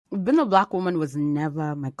being a black woman was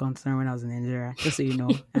never my concern when I was in Nigeria, just so you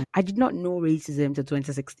know. And I did not know racism till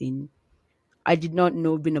 2016. I did not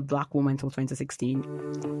know being a black woman until 2016.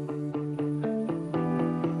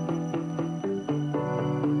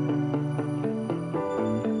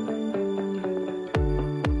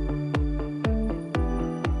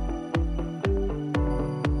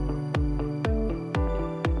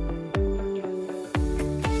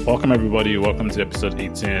 Welcome, everybody. Welcome to episode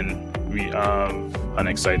 18. We have an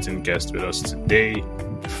exciting guest with us today,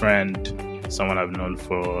 a friend, someone I've known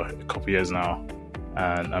for a couple years now,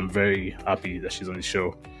 and I'm very happy that she's on the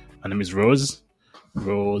show. Her name is Rose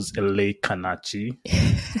Elekanachi.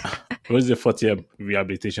 Rose is a 4th-year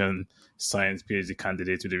rehabilitation science PhD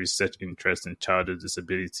candidate with a research interest in childhood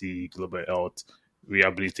disability, global health,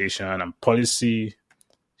 rehabilitation, and policy.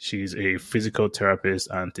 She's a physical therapist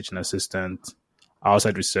and teaching assistant.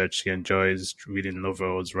 Outside research, she enjoys reading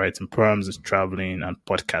novels, writing poems, traveling, and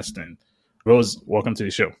podcasting. Rose, welcome to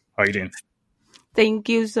the show. How are you doing? Thank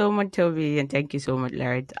you so much, Toby, and thank you so much,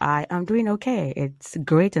 Laird. I am doing okay. It's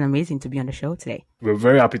great and amazing to be on the show today. We're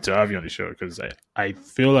very happy to have you on the show because I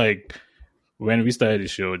feel like when we started the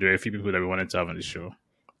show, there were a few people that we wanted to have on the show.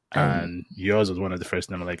 And yours was one of the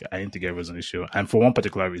first. And I'm like, I need to get Rose on the show. And for one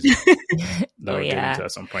particular reason that we'll get into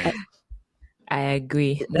at some point. I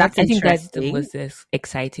agree. I think that's the most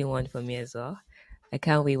exciting one for me as well. I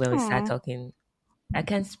can't wait when we start talking. I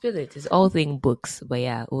can't spill it. It's all thing books, but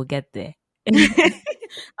yeah, we'll get there.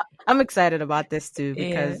 I'm excited about this too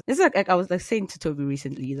because it's like I was saying to Toby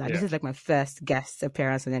recently that this is like my first guest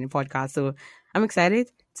appearance on any podcast. So I'm excited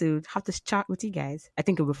to have this chat with you guys. I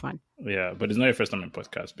think it'll be fun. Yeah, but it's not your first time in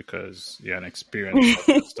podcast because you're an experienced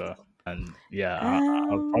podcaster. And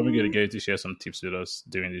I'll probably get you to share some tips with us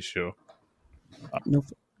during this show. Nope.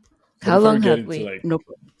 How long have we?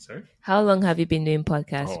 Sorry? How long have you been doing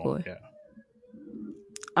podcasts for? Yeah.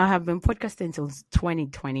 I have been podcasting since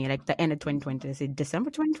 2020, like the end of 2020. I said December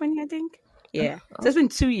 2020, I think. Yeah. So it's been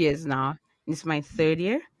 2 years now. It's my 3rd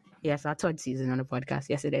year. Yes, our 3rd season on the podcast.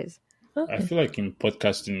 Yes, it is. Okay. I feel like in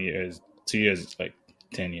podcasting years, 2 years is like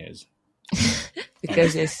 10 years.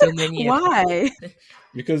 Because there's so many. Why?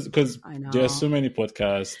 Because there are so many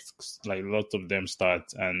podcasts, like lots of them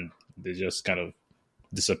start and they just kind of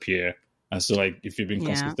disappear. And so like if you've been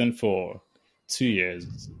consistent for 2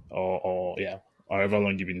 years or however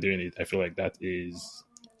long you've been doing it, I feel like that is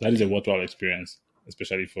a worthwhile experience,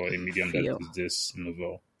 especially for a medium that is this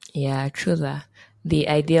novel. Yeah, true that. The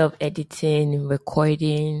idea of editing,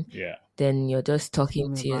 recording, then you're just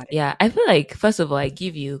talking to you. Yeah, I feel like, first of all, I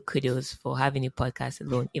give you kudos for having a podcast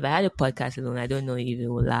alone. If I had a podcast alone, I don't know if it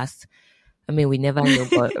will last. I mean, we never know,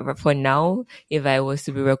 but for now, if I was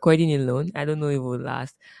to be recording alone, I don't know if it will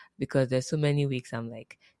last because there's so many weeks. I'm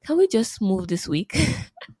like, can we just move this week?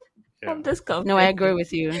 I'm just confident. No, I agree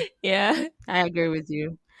with you. Yeah. I agree with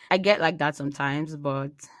you. I get like that sometimes,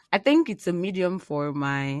 but I think it's a medium for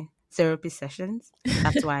my therapy sessions.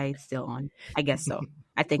 That's why it's still on. I guess so.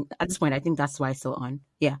 I think at this point, that's why it's still on.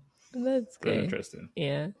 Yeah. That's good. Very interesting.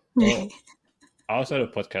 Yeah. Well, outside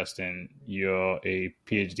of podcasting, you're a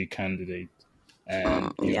PhD candidate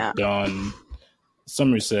and you've done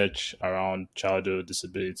some research around childhood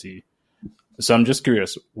disability. So I'm just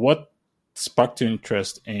curious, what sparked your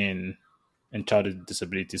interest in childhood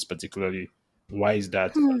disabilities particularly? Why is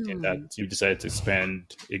that something that you decided to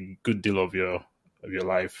spend a good deal of your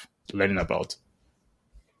life learning about?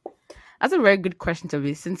 That's a very good question to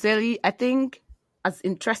me. Sincerely, I think as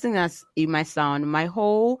interesting as it might sound, my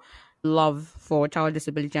whole love for child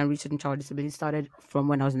disability and research in child disability started from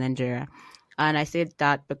when I was in Nigeria. And I said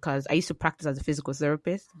that because I used to practice as a physical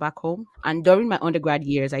therapist back home. And during my undergrad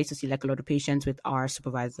years, I used to see like a lot of patients with our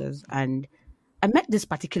supervisors. And I met this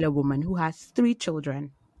particular woman who has 3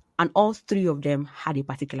 children. And all 3 of them had a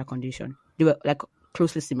particular condition. They were like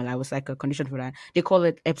closely similar. It was like a condition for that. They call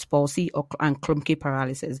it Erb's palsy and Klumpke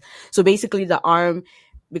paralysis. So basically the arm,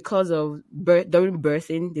 because of during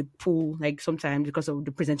birthing, they pull, like sometimes because of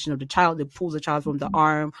the presentation of the child, they pull the child from the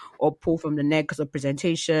arm or pull from the neck because of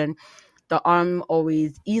presentation. The arm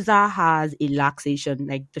always either has a laxation,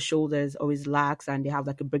 like the shoulders always lax, and they have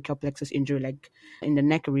like a brachial plexus injury, like in the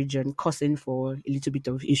neck region, causing for a little bit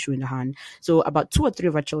of issue in the hand. So about 2 or 3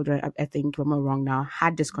 of our children, I think, if I'm not wrong now,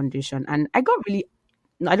 had this condition. And I got really,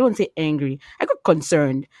 I don't want to say angry, I got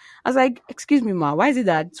concerned. I was like, excuse me, ma, why is it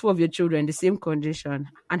that 2 of your children, the same condition?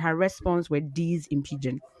 And her response were D's in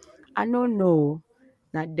pidgin. I don't know.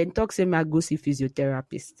 Now, then talk say I go see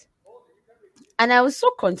physiotherapist. And I was so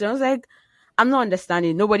concerned. I was like, I'm not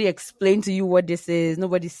understanding. Nobody explained to you what this is.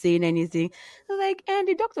 Nobody's saying anything. I was like, and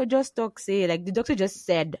the doctor just the doctor just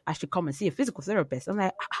said I should come and see a physical therapist. I'm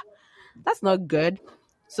like, that's not good.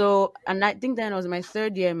 So, and I think then I was my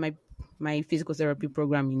third year in my physical therapy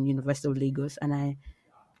program in University of Lagos, and I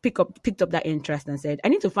picked up that interest and said, I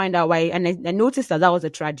need to find out why. And I noticed that was a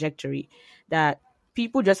trajectory that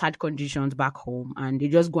people just had conditions back home and they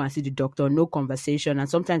just go and see the doctor, no conversation. And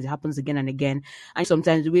sometimes it happens again and again. And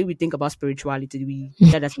sometimes the way we think about spirituality, we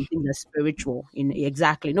that there's something that's spiritual in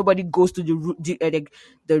exactly. Nobody goes to the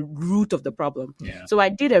root of the problem. Yeah. So I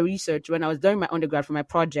did a research when I was doing my undergrad for my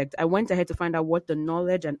project. I went ahead to find out what the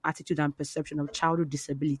knowledge and attitude and perception of childhood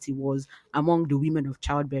disability was among the women of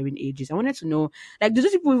childbearing ages. I wanted to know, like, do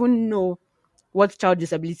those people even know what child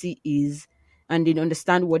disability is and they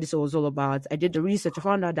understand what this was all about? I did the research. I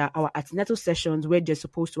found out that our antenatal sessions where they're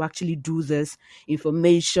supposed to actually do this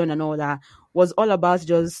information and all that was all about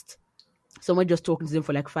just someone just talking to them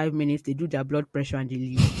for like 5 minutes. They do their blood pressure and they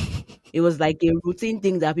leave. It was like a routine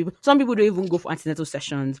thing that some people don't even go for antenatal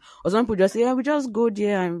sessions, or some people just say, yeah, we just go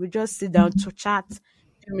there and we just sit down to chat,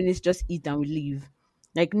 2 minutes, just eat and we leave.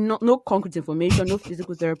 Like no concrete information, no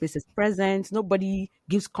physical therapist is present. Nobody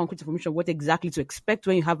gives concrete information what exactly to expect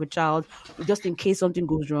when you have a child, just in case something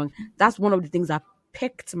goes wrong. That's one of the things that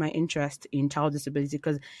piqued my interest in child disability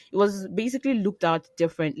because it was basically looked at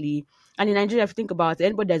differently. And in Nigeria, if you think about it,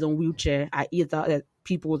 anybody that's on wheelchair are either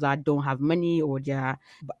people that don't have money or they're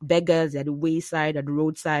beggars at the wayside, at the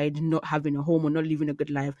roadside, not having a home or not living a good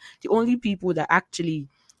life. The only people that actually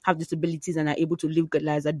have disabilities and are able to live good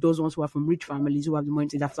lives are those ones who are from rich families who have the money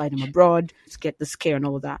to fly them abroad to get the care and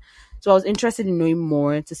all that. So I was interested in knowing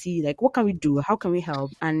more to see like what can we do, how can we help,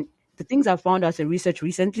 and the things I found out in research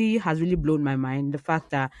recently has really blown my mind. The fact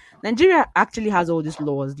that Nigeria actually has all these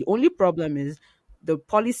laws. The only problem is the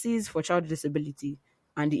policies for child disability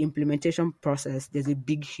and the implementation process. There's a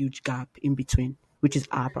big, huge gap in between, which is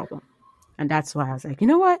our problem. And that's why I was like, you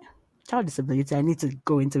know what? Child disability, I need to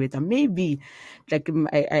go into it. And maybe, like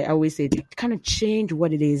I always say, to kind of change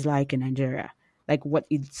what it is like in Nigeria. Like what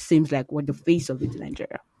it seems like, what the face of it in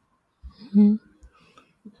Nigeria. Mm-hmm.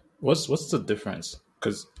 What's the difference?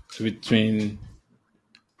 Because between,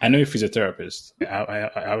 I know a physiotherapist. I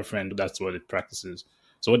have a friend that's what it practices.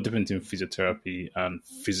 So what difference in physiotherapy and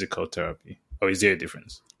physical therapy? Or is there a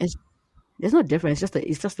difference? There's no difference.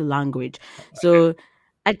 It's just the language. So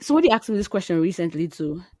somebody asked me this question recently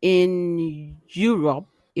too. In Europe,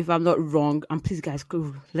 if I'm not wrong, and please guys,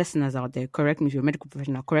 listeners out there, correct me if you're a medical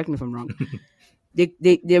professional, correct me if I'm wrong. They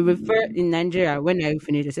refer in Nigeria, when I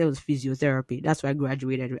finished, they said it was physiotherapy. That's why I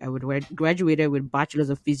graduated. Graduated with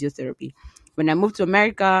bachelor's of physiotherapy. When I moved to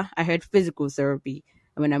America, I had physical therapy.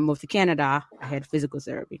 And when I moved to Canada, I had physical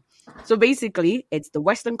therapy. So basically, it's the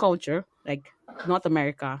Western culture, like North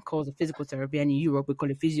America calls it physical therapy, and in Europe we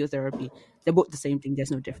call it physiotherapy. They're both the same thing.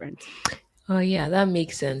 There's no difference. Oh yeah, that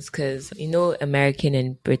makes sense because American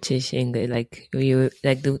and British English, like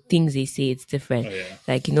the things they say, it's different. Oh, yeah.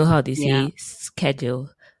 Like how they say schedule.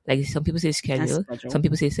 Like some people say schedule, some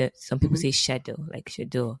people say schedule, like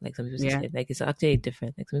schedule. Like some people say schedule. Like it's actually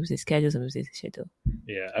different. Like some people say schedule, some people say schedule.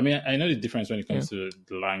 Yeah, I mean, I know the difference when it comes to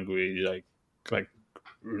the language, like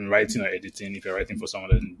writing or editing. If you're writing for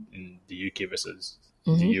someone in the UK versus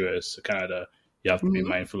the US, Canada, you have to be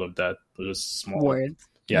mindful of that. Those small words.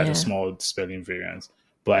 Yeah, the small spelling variants.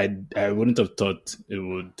 But I wouldn't have thought it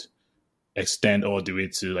would extend all the way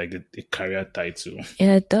to like the career title.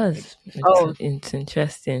 Yeah, it does. It's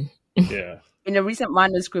interesting. Yeah. In a recent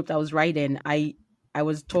manuscript I was writing, I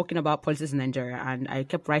was talking about policies in Nigeria, and I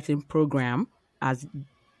kept writing program as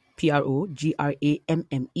PROGRAMME,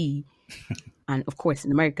 and of course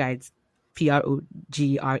in America it's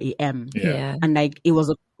PROGRAM. Yeah. And like it was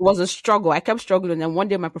a struggle. I kept struggling, and one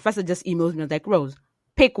day my professor just emailed me and was like, Rose,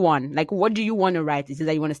 pick one. Like, what do you want to write? Is it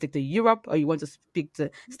that you want to stick to Europe or you want to stick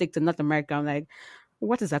to North America? I'm like,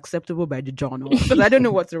 what is acceptable by the journal? Because I don't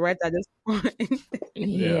know what to write at this point.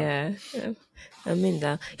 Yeah. I mean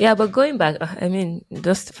that. Yeah, but going back, I mean,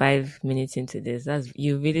 just 5 minutes into this, that's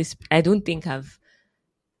you really. I don't think I've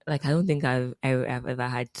ever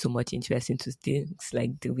had so much interest into things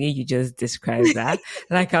like the way you just described that.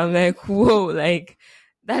 Like I'm like, whoa, like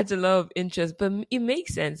that's a lot of interest, but it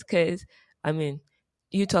makes sense because I mean,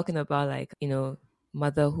 you talking about like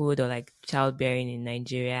motherhood or like childbearing in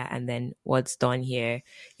Nigeria and then what's done here,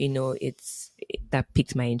 that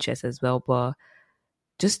piqued my interest as well. But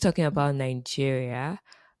just talking about Nigeria,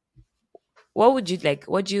 what would you like?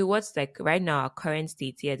 What's like right now our current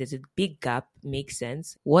state here? There's a big gap. Makes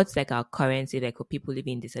sense. What's like our current state like for people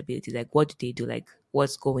living with disabilities? Like what do they do? Like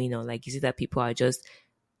what's going on? Like is it that people are just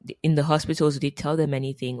in the hospitals? Do they tell them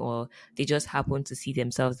anything, or they just happen to see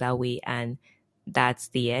themselves that way and that's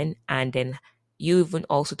the end? And then you even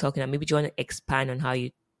also talking about maybe do you want to expand on how you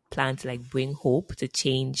plan to like bring hope to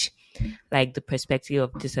change like the perspective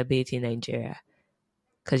of disability in Nigeria?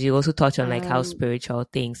 Because you also touch on like how spiritual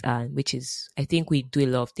things are, which is, I think we do a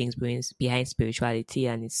lot of things behind spirituality,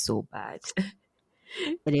 and it's so bad.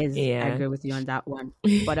 It is. Yeah. I agree with you on that one.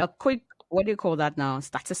 But a quick, what do you call that now?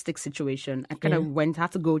 Statistic situation. I kind of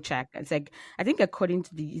had to go check. It's like, I think according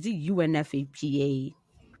to is it UNFPA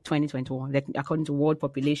 2021, like according to World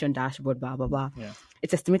Population Dashboard, blah, blah, blah. Yeah.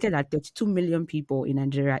 It's estimated that 32 million people in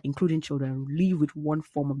Nigeria, including children, live with one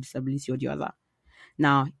form of disability or the other.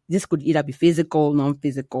 Now, this could either be physical,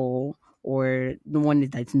 non-physical, or the one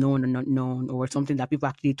that's known or not known, or something that people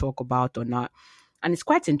actually talk about or not. And it's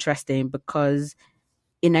quite interesting because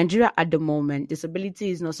in Nigeria at the moment, disability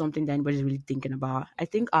is not something that anybody's really thinking about. I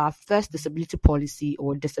think our first disability policy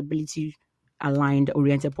or disability aligned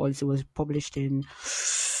oriented policy was published in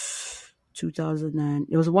 2000 and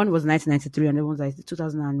it was 1993 and it was like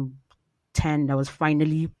 2010 that was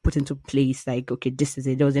finally put into place. Like, okay, this is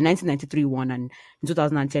it. There was a 1993 one, and in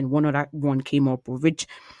 2010 one other one came up, which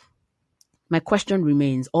my question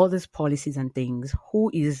remains, all these policies and things,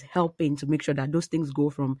 who is helping to make sure that those things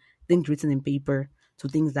go from things written in paper to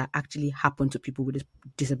things that actually happen to people with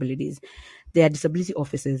disabilities? There are disability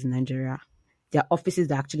offices in Nigeria. There are offices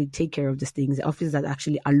that actually take care of these things. There are offices that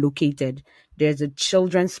actually are located. There's a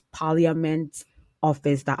children's parliament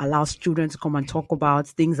office that allows children to come and talk about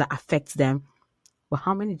things that affect them. But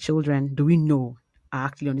how many children do we know are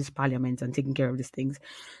actually on this parliament and taking care of these things?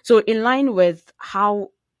 So in line with how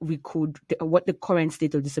what the current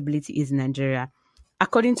state of disability is in Nigeria,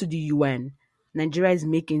 according to the UN, Nigeria is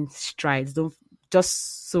making strides.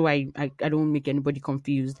 Just so I don't make anybody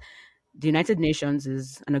confused. The United Nations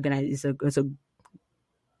is a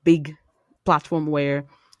big platform where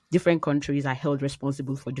different countries are held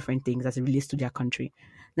responsible for different things as it relates to their country.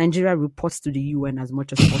 Nigeria reports to the UN as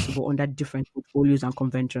much as possible under different portfolios and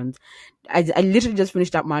conventions. I literally just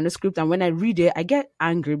finished that manuscript, and when I read it, I get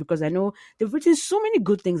angry because I know they've written so many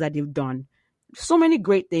good things that they've done. So many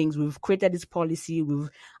great things. We've created this policy.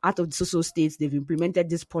 Out of the social states, they've implemented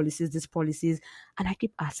these policies. And I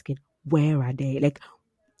keep asking, where are they? Like,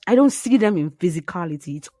 I don't see them in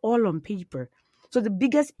physicality. It's all on paper. So the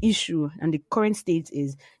biggest issue and the current state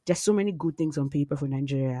is there's so many good things on paper for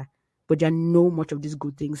Nigeria, but there are no much of these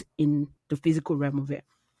good things in the physical realm of it.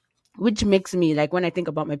 Which makes me, like, when I think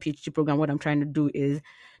about my PhD program, what I'm trying to do is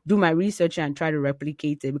do my research and try to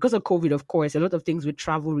replicate it. Because of COVID, of course, a lot of things with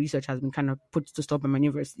travel research has been kind of put to stop in my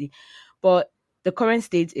university. But the current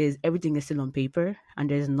state is everything is still on paper and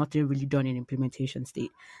there's nothing really done in implementation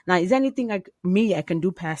state. Now, is there anything like me I can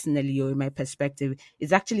do personally or in my perspective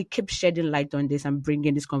is actually keep shedding light on this and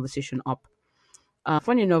bringing this conversation up?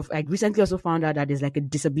 Funny enough, I recently also found out that there's like a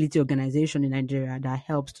disability organization in Nigeria that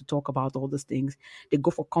helps to talk about all these things. They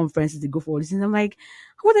go for conferences, they go for all these things. I'm like,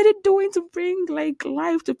 what are they doing to bring like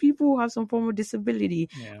life to people who have some form of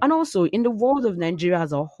disability? Yeah. And also in the world of Nigeria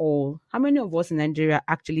as a whole, how many of us in Nigeria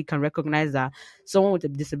actually can recognize that someone with a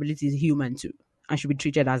disability is human too and should be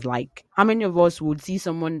treated as like? How many of us would see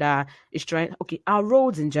someone that is trying, okay, our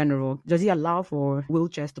roads in general, does it allow for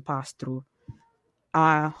wheelchairs to pass through?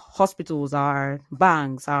 Our hospitals, our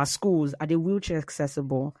banks, our schools, are they wheelchair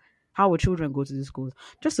accessible? How will children go to the schools?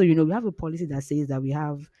 Just so you know, we have a policy that says that we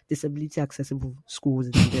have disability accessible schools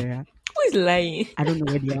in Nigeria. Who is lying? I don't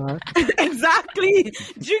know where they are. Exactly.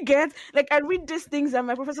 Do you get? Like, I read these things and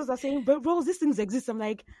my professors are saying, but Rose, these things exist. I'm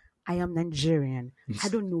like, I am Nigerian. I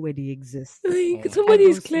don't know where they exist. Like, somebody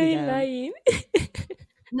is clearly lying.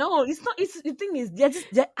 No, it's not. It's the thing is,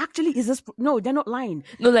 they're actually is this. No, they're not lying.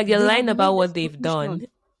 No, like they're lying about what they've done.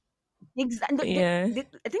 Exactly. Yeah.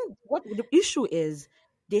 I think what the issue is,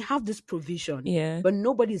 they have this provision, yeah, but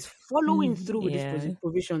nobody's following through with this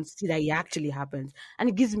provision to see that it actually happens, and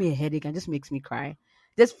it gives me a headache and just makes me cry.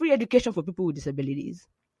 There's free education for people with disabilities.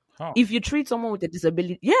 Huh. If you treat someone with a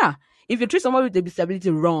disability, if you treat someone with a disability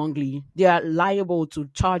wrongly, they are liable to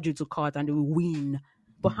charge you to court and they will win.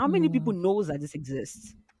 But how many people knows that this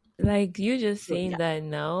exists? Like you just saying that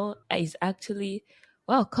now is actually,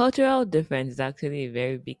 cultural difference is actually a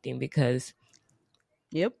very big thing because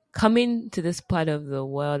coming to this part of the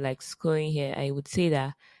world, like schooling here, I would say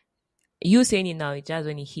that you saying it now, it just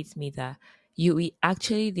when it hits me that we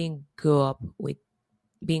actually didn't grow up with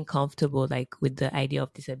being comfortable like with the idea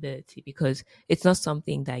of disability because it's not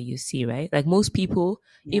something that you see, right? Like most people,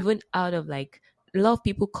 even out of like a lot of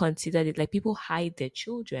people consider it like people hide their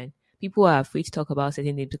children. People are afraid to talk about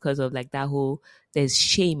certain things because of like that whole, there's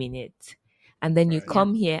shame in it. And then you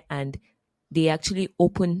come here and they actually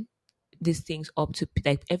open these things up to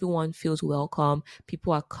like everyone feels welcome.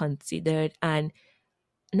 People are considered. And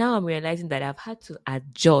now I'm realizing that I've had to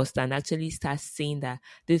adjust and actually start seeing that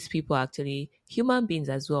these people are actually human beings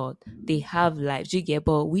as well. They have lives, you get,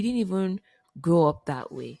 but we didn't even grow up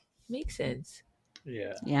that way. Makes sense.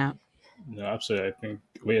 Yeah. Yeah. No, absolutely. I think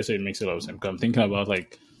what you say makes a lot of sense. I'm thinking about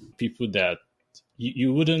like people that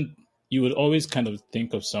you would always kind of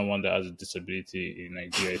think of someone that has a disability in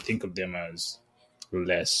Nigeria. Think of them as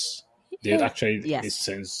less. There's Yeah. actually a Yes.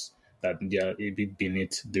 sense that they are a bit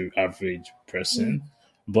beneath the average person,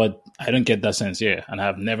 but I don't get that sense here, and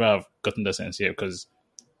I've never have gotten that sense here because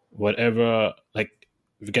whatever, like,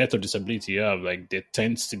 regardless of disability you have, like, there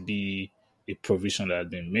tends to be a provision that has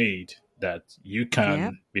been made that you Yeah.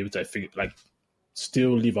 can be able to like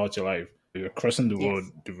still live out your life. You're crossing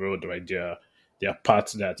Yes. the road, right? There are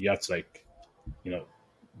parts that you have to, like, you know,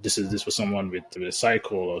 this for someone with a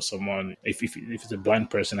cycle, or someone, if it's a blind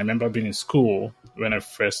person. I remember being in school when I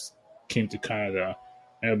first came to Canada.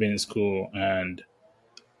 I remember being in school and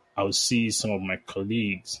I would see some of my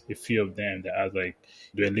colleagues, a few of them that had, like,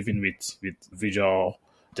 they were living with visual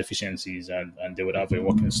deficiencies, and they would have a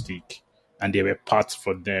walking stick, and there were parts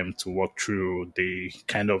for them to walk through. They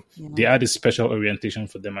Yeah. had a special orientation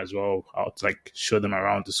for them as well, how to, like, show them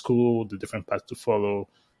around the school, the different paths to follow,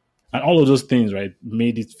 and all of those things, right,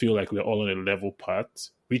 made it feel like we're all on a level path,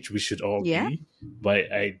 which we should all Yeah. be.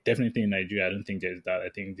 But I definitely think in Nigeria, I don't think there's that. I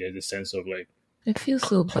think there's a sense of, like, I feel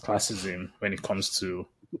so bad. classism when it comes to.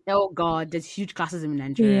 Oh God, there's huge classism in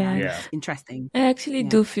Nigeria, and Yeah. it's interesting. I actually Yeah.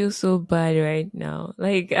 do feel so bad right now.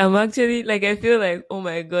 Like, I'm actually, like, I feel like, oh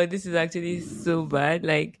my God, this is actually so bad.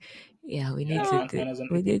 Like, yeah, we need to do, And as an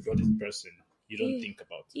we did. able-bodied person, you don't Yeah. think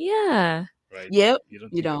about it, Yeah. right? Yep. You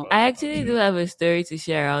don't You think don't. about I how actually do to. have a story to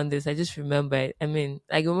share around this. I just remembered. I mean,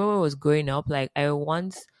 like, remember when I was growing up, like, I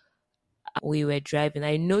once we were driving,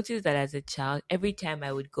 I noticed that as a child, every time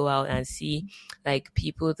I would go out and see like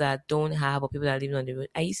people that don't have, or people that are living on the road,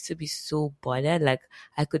 I used to be so bothered. Like,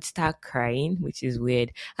 I could start crying, which is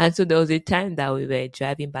weird. And so there was a time that we were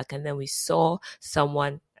driving back, and then we saw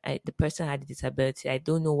someone. The person had a disability. I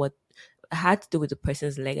don't know what had to do with the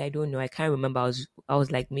person's leg. I don't know. I can't remember. I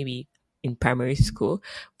was like maybe in primary school,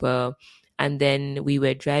 but and then we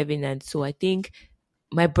were driving, and so I think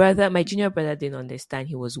my junior brother didn't understand.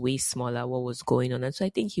 He was way smaller what was going on. And so I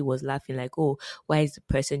think he was laughing like, oh, why is the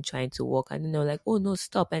person trying to walk? And then they were like, oh no,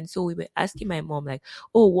 stop. And so we were asking my mom, like,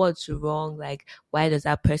 oh, what's wrong? Like, why is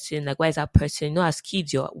that person, as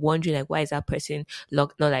kids, you're wondering, like, why is that person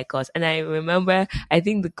not like us? And I remember, I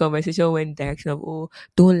think the conversation went in the direction of, oh,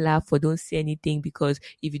 don't laugh or don't say anything, because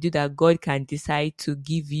if you do that, God can decide to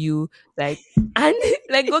give you, like, and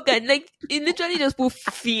like, God can, like, it literally just put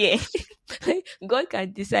fear. God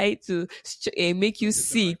can decide to make you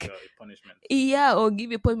sick, like a punishment. Yeah, or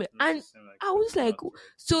give you a punishment. And Like I was like,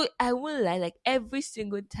 so I won't lie, like every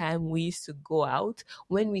single time we used to go out,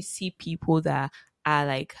 when we see people that are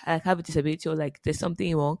like have a disability, or like there's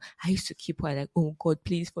something wrong, I used to keep quiet, like, oh God,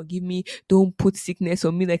 please forgive me, don't put sickness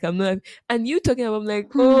on me, like I'm not. And you talking about, I'm like,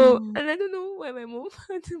 oh, and I don't know why my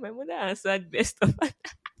mother answered best of all.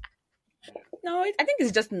 No, I think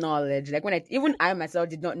it's just knowledge. Like even I myself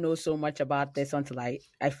did not know so much about this until I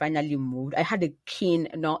finally moved. I had a keen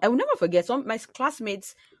no. I will never forget. Some my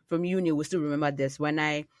classmates from uni will still remember this. When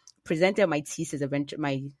I presented my thesis,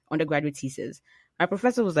 my undergraduate thesis, my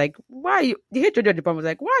professor was like, "Why are you?" The HOD department was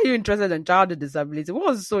like, "Why are you interested in child with disability? What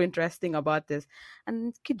was so interesting about this?"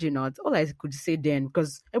 And kid you not, all I could say then,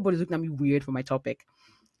 because everybody's looking at me weird for my topic,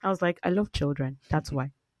 I was like, "I love children. That's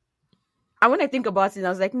why." And when I think about it, I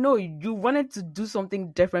was like, no, you wanted to do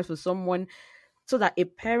something different for someone so that a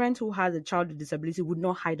parent who has a child with disability would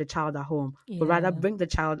not hide the child at home, but rather bring the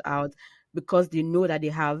child out because they know that they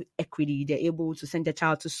have equity. They're able to send their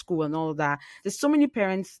child to school and all that. There's so many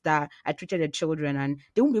parents that are treated their children and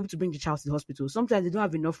they won't be able to bring the child to the hospital. Sometimes they don't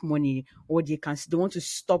have enough money, or they want to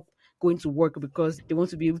stop going to work because they want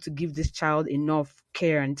to be able to give this child enough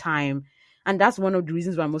care and time. And that's one of the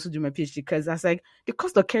reasons why I'm also doing my PhD, because that's like the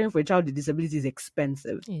cost of caring for a child with disability is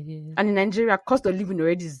expensive. And in Nigeria, cost of living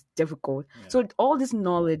already is difficult. Yeah. So all this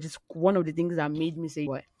knowledge is one of the things that made me say,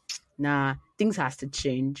 what? Nah, things has to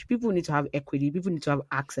change. People need to have equity. People need to have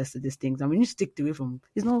access to these things. And when you stick away from,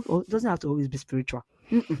 it doesn't have to always be spiritual.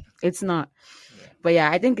 It's not. Yeah. But yeah,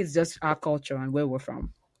 I think it's just our culture and where we're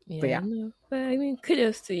from. Yeah, but I mean,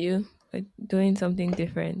 kudos to you for doing something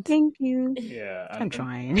different. Thank you. Yeah, I'm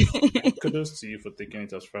trying. Kudos to you for taking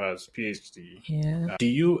it as far as PhD. Yeah. Do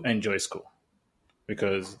you enjoy school?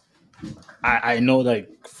 Because I know,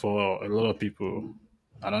 like, for a lot of people,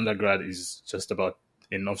 an undergrad is just about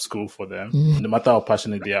enough school for them, no matter how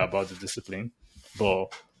passionate they are about the discipline. But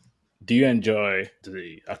do you enjoy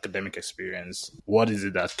the academic experience? What is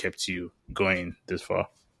it that kept you going this far?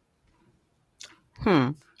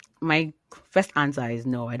 My first answer is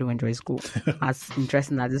no, I don't enjoy school. As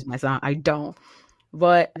interesting as this might sound, I don't.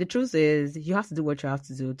 But the truth is, you have to do what you have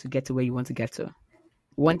to do to get to where you want to get to.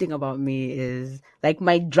 One thing about me is, like,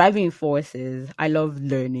 my driving force is I love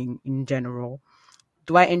learning in general.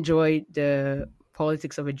 Do I enjoy the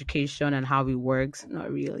politics of education and how it works?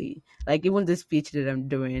 Not really. Like, even this speech that I'm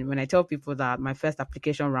doing, when I tell people that my first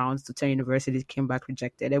application rounds to 10 universities came back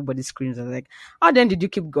rejected, everybody screams. I'm like, how then did you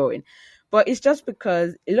keep going? But it's just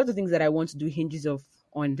because a lot of things that I want to do hinges of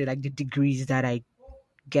on the degrees that I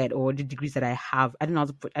get or the degrees that I have. I don't know how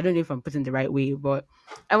to put. I don't know if I'm putting the right way, but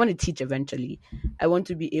I want to teach eventually. I want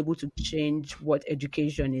to be able to change what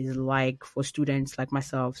education is like for students like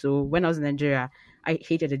myself. So when I was in Nigeria, I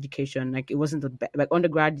hated education. Like, it wasn't the best. Like,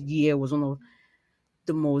 undergrad year was one of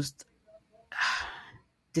the most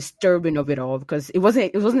disturbing of it all because it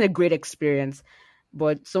wasn't a great experience.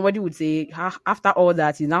 But somebody would say, after all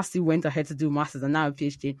that, you now still went ahead to do masters and now a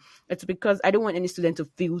PhD. It's because I don't want any student to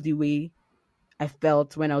feel the way I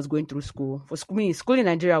felt when I was going through school. For school in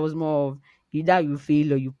Nigeria was more of either you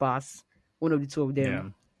fail or you pass. One of the two of them. Yeah.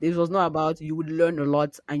 This was not about you would learn a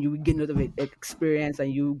lot and you would gain a lot of experience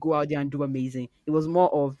and you go out there and do amazing. It was more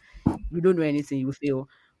of you don't know anything, you will fail.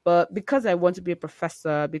 But because I want to be a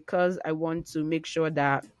professor, because I want to make sure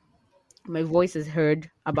that my voice is heard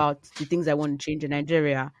about the things I want to change in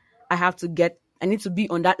Nigeria, I need to be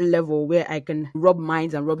on that level where I can rub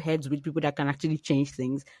minds and rub heads with people that can actually change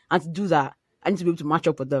things. And to do that, I need to be able to match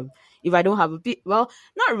up with them. If I don't have well,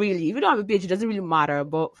 not really. If you don't have a PhD, it doesn't really matter.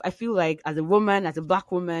 But I feel like as a woman, as a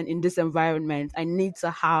Black woman in this environment, I need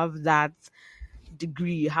to have that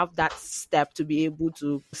degree, have that step to be able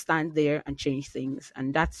to stand there and change things.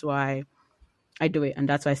 And that's why I do it. And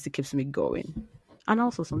that's why it still keeps me going. And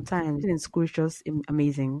also sometimes in school is just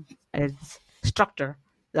amazing. It's structure.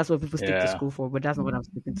 That's what people stick to school for, but that's not what I'm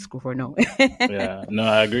sticking to school for. No. No,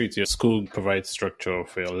 I agree with you. School provides structure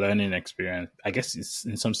for your learning experience. I guess it's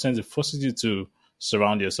in some sense it forces you to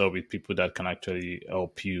surround yourself with people that can actually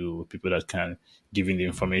help you, people that can give you the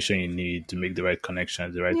information you need to make the right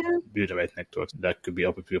connections, build the right networks that could be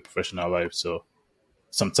helping your professional life. So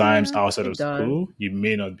sometimes outside of school, you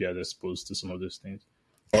may not be as exposed to some of those things.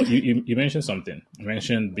 Well, you mentioned something. You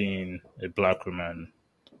mentioned being a Black woman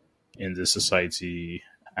in the society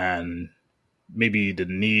and maybe the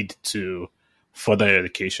need to further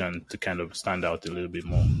education to kind of stand out a little bit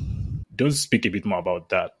more. Don't speak a bit more about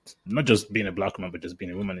that. Not just being a Black woman, but just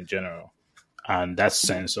being a woman in general. And that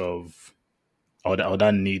sense of, or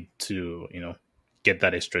that need to, get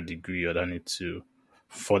that extra degree or that need to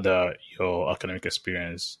further your academic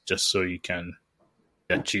experience just so you can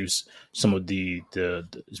achieve some of the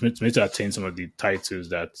to attain some of the titles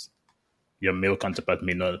that your male counterpart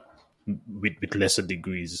may not with lesser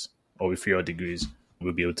degrees or with fewer degrees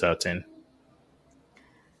will be able to attain.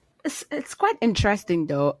 It's quite interesting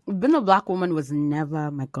though. Being a Black woman was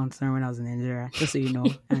never my concern when I was in Nigeria, just so you know.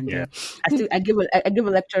 And I gave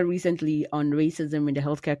a lecture recently on racism in the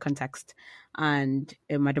healthcare context and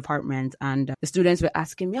in my department, and the students were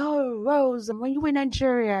asking me, "Oh, Rose, when you were in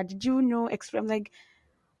Nigeria, did you know?" I'm like,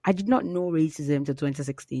 I did not know racism till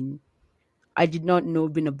 2016. I did not know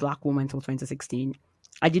being a Black woman till 2016.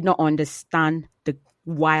 I did not understand the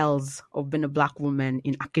wiles of being a Black woman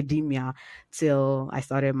in academia till I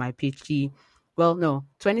started my PhD. Well, no,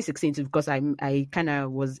 2016 because I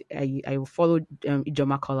followed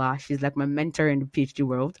Ijoma Kola. She's like my mentor in the PhD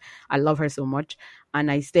world. I love her so much, and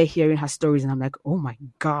I stay hearing her stories, and I'm like, oh my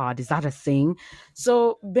God, is that a thing?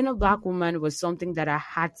 So being a Black woman was something that I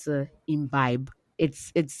had to imbibe. It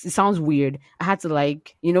sounds weird. I had to when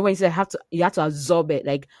you say you have to absorb it.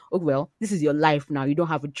 Like, oh well, this is your life now. You don't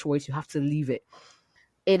have a choice. You have to leave it.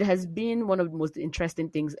 It has been one of the most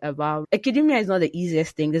interesting things about academia. Is not the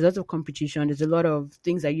easiest thing. There's a lot of competition. There's a lot of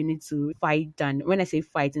things that you need to fight. And when I say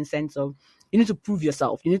fight, in sense of you need to prove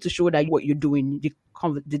yourself. You need to show that what you're doing,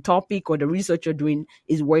 the topic or the research you're doing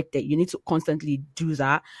is worth it. You need to constantly do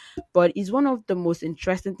that. But it's one of the most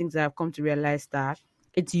interesting things that I've come to realize that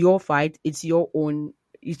it's your fight. It's your own.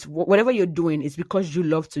 It's whatever you're doing. It's because you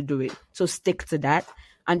love to do it. So stick to that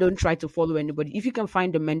and don't try to follow anybody. If you can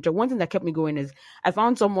find a mentor, one thing that kept me going is I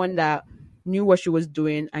found someone that knew what she was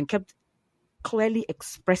doing and kept clearly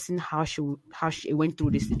expressing how she went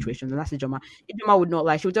through this situation. And that's Ijoma. Ijoma would not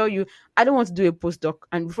lie. She would tell you, I don't want to do a postdoc.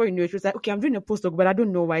 And before you knew it, she was like, okay, I'm doing a postdoc, but I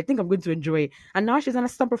don't know why. I think I'm going to enjoy it. And now she's an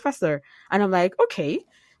assistant professor. And I'm like, okay,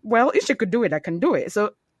 well, if she could do it, I can do it.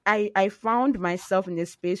 So I found myself in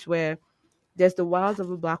this space where there's the wiles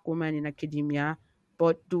of a Black woman in academia,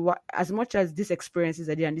 but as much as these experiences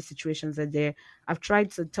are there and these situations are there, I've tried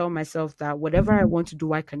to tell myself that whatever I want to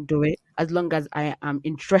do, I can do it as long as I am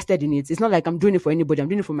interested in it. It's not like I'm doing it for anybody. I'm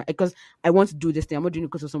doing it because I want to do this thing. I'm not doing it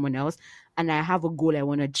because of someone else, and I have a goal I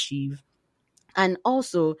want to achieve. And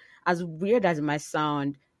also, as weird as it might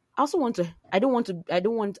sound, I also want to. I want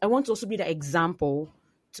to also be the example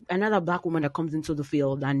to another Black woman that comes into the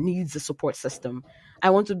field and needs a support system. I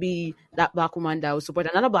want to be that Black woman that will support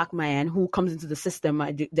another Black man who comes into the system,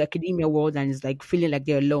 the academia world, and is like feeling like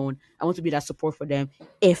they're alone. I want to be that support for them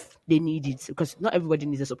if they need it, because not everybody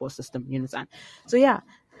needs a support system. You understand? So yeah,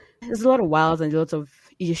 there's a lot of wiles and a lot of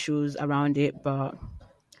issues around it, but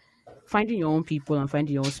finding your own people and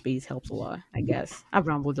finding your own space helps a lot, I guess. I've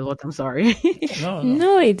rambled a lot. I'm sorry.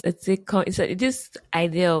 No, it's this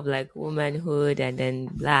idea of like womanhood and then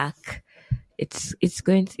Black. It's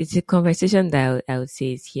a conversation that I would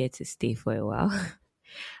say is here to stay for a while.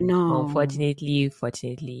 No, unfortunately,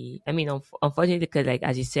 I mean, unfortunately, because like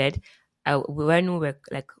as you said, when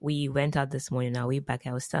we went out this morning, our way back,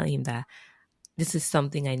 I was telling him that this is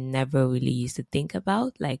something I never really used to think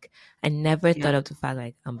about. Like, I never thought of the fact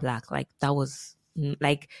like I'm Black. Like, that was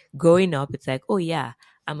like growing up. It's like, oh yeah,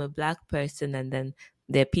 I'm a Black person, and then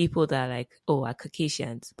there are people that are like, oh, are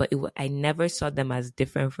Caucasians, but I never saw them as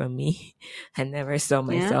different from me. I never saw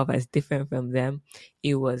myself as different from them.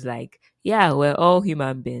 It was like, yeah, we're all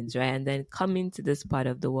human beings, right? And then coming to this part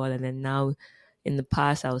of the world, and then now, in the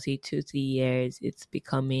past, I would say 2-3 years, it's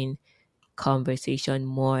becoming conversation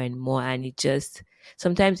more and more, and it just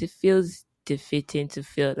sometimes it feels defeating to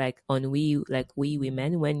feel like we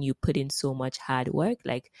women, when you put in so much hard work,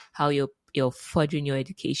 like how you're furthering your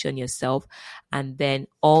education yourself, and then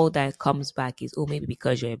all that comes back is, oh, maybe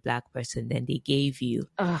because you're a Black person then they gave you.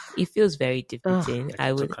 It feels very defeating.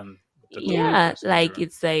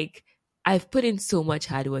 It's like I've put in so much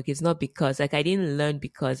hard work. It's not because like I didn't learn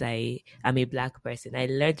because I am a Black person. I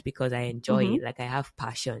learned because I enjoy it. Like I have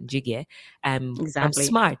passion. Do you get? I'm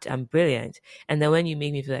smart. I'm brilliant. And then when you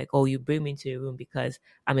make me feel like, oh, you bring me into a room because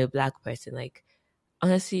I'm a Black person, like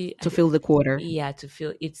honestly, to fill the quarter. Yeah, to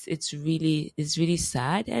fill it's really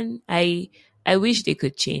sad, and I wish they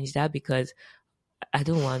could change that, because I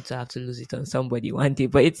don't want to have to lose it on somebody one day.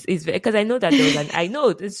 But it's because I know that I know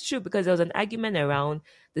it's true, because there was an argument around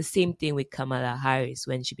the same thing with Kamala Harris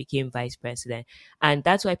when she became vice president, and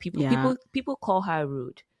that's why people call her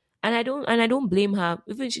rude. And I don't blame her.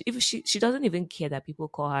 Even if she doesn't even care that people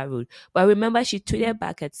call her rude. But I remember she tweeted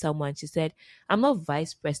back at someone. She said, "I'm not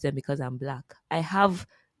vice president because I'm Black. I have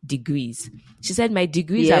degrees." She said, "My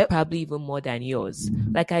degrees are probably even more than yours.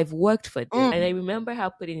 Like I've worked for them." And I remember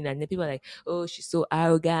her putting in, and then people are like, "Oh, she's so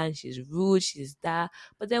arrogant. She's rude. She's that."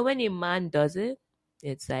 But then when a man does it,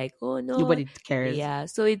 it's like, "Oh no, nobody cares." Yeah,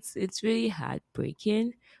 so it's really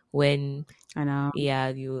heartbreaking when I know. Yeah,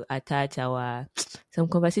 you attach some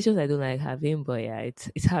conversations I don't like having, but yeah,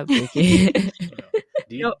 it's heartbreaking.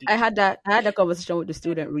 I had that conversation with the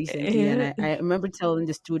student recently, and I remember telling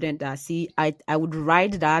the student that, see, I would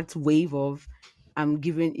ride that wave of I'm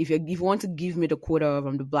giving, if you want to give me the quota of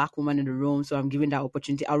I'm the Black woman in the room, so I'm giving that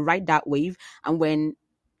opportunity, I'll ride that wave. And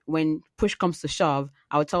when push comes to shove,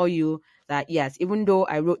 I'll tell you that yes, even though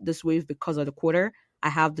I wrote this wave because of the quota, I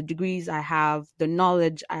have the degrees, I have the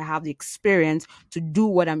knowledge, I have the experience to do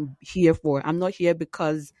what I'm here for. I'm not here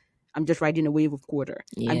because I'm just riding a wave of quarter.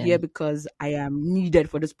 Yeah. I'm here because I am needed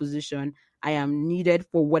for this position. I am needed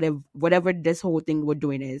for whatever this whole thing we're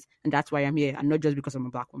doing is. And that's why I'm here. And not just because I'm a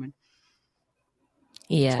Black woman.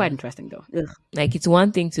 Yeah. It's quite interesting though. Ugh. Like it's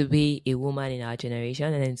one thing to be a woman in our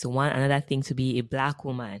generation, and it's another thing to be a Black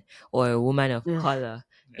woman or a woman of color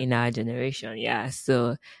in our generation. Yeah.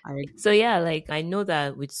 So yeah, like I know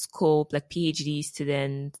that with scope, like PhD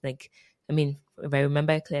students, like, I mean, if I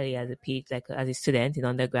remember clearly as a student in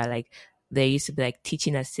undergrad, like there used to be like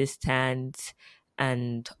teaching assistants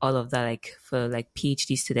and all of that, like for like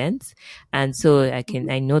PhD students. And so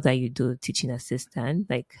I know that you do teaching assistant,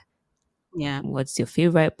 like, yeah. What's your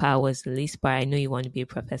favorite part? What's the least part? I know you want to be a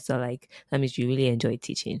professor, like that means you really enjoy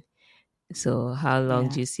teaching. So how long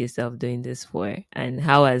do you see yourself doing this for? And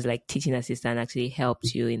how has like teaching assistant actually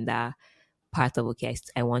helped you in that part of, okay,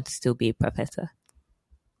 I want to still be a professor?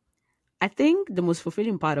 I think the most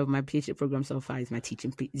fulfilling part of my PhD program so far is the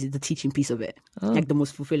teaching piece of it. Like the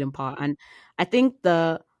most fulfilling part. And I think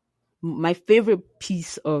my favorite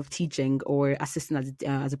piece of teaching or assisting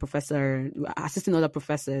as a professor, assisting other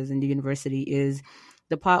professors in the university is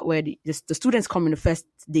the part where the students come in the first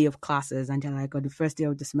day of classes and they're like, or the first day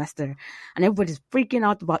of the semester, and everybody's freaking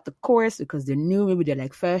out about the course because they're new. Maybe they're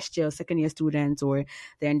like first year or second year students, or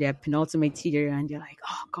they're in their penultimate year, and they're like,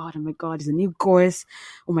 oh my God, it's a new course.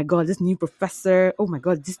 Oh my God, this new professor. Oh my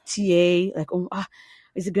God, this TA. Like,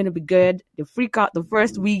 is it going to be good? They freak out the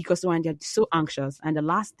first week or so, and they're so anxious. And the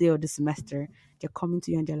last day of the semester, they're coming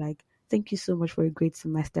to you and they're like, thank you so much for a great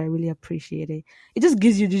semester. I really appreciate it. It just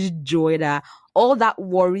gives you this joy that all that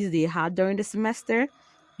worries they had during the semester,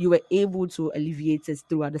 you were able to alleviate it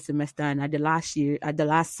throughout the semester. And at the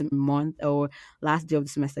last month or last day of the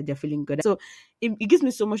semester, they're feeling good. So it gives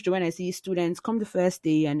me so much joy when I see students come the first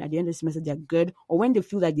day and at the end of the semester, they're good. Or when they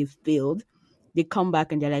feel like they've failed, they come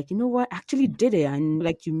back and they're like, you know what, I actually did it. And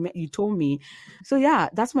like you told me. So yeah,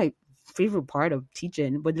 that's my favorite part of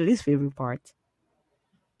teaching. But the least favorite part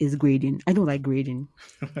is grading. I don't like grading.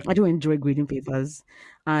 I don't enjoy grading papers.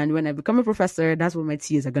 And when I become a professor, that's what my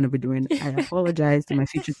TAs are going to be doing. I apologize to my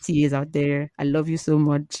future TAs out there. I love you so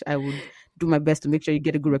much. I would do my best to make sure you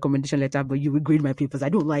get a good recommendation letter, but you will grade my papers. I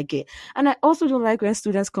don't like it. And I also don't like when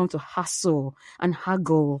students come to hassle and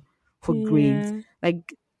haggle for grades.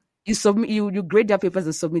 Like, you grade their papers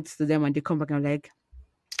and submit to them, and they come back and I'm like,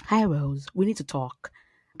 hi Rose, we need to talk.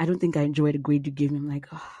 I don't think I enjoyed the grade you gave me. I'm like,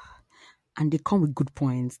 and they come with good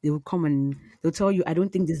points. They will come and they'll tell you, I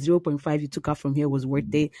don't think the 0.5 you took out from here was worth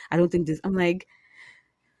it. I don't think this. I'm like,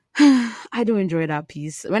 I don't enjoy that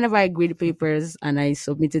piece. Whenever I grade papers and I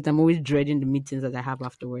submit it, I'm always dreading the meetings that I have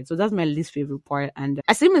afterwards. So that's my least favorite part. And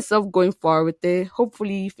I see myself going forward with it.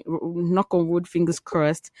 Hopefully, knock on wood, fingers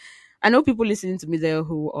crossed. I know people listening to me there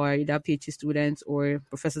who are either PhD students or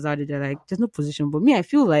professors out there, they're like, there's no position. But me, I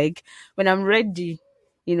feel like when I'm ready,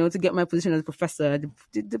 to get my position as a professor,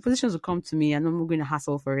 the positions will come to me and I'm not going to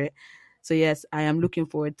hassle for it. So yes, I am looking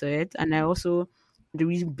forward to it. And I also,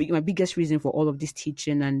 my biggest reason for all of this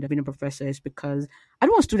teaching and being a professor is because I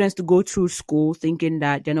don't want students to go through school thinking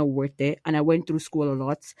that they're not worth it. And I went through school a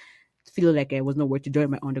lot, feel like I was not worth it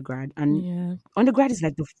during my undergrad. And undergrad is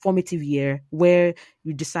like the formative year where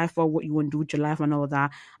you decipher what you want to do with your life and all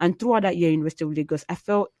that. And throughout that year, University of Lagos, I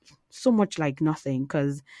felt so much like nothing,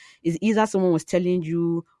 because it's either someone was telling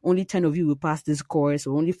you only 10 of you will pass this course,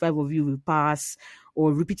 or only 5 of you will pass,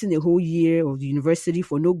 or repeating the whole year of the university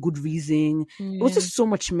for no good reason. It was just so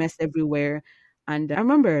much mess everywhere. And I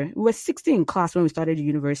remember we were 60 in class when we started the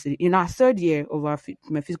university. In our third year of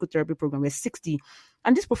my physical therapy program, we were 60.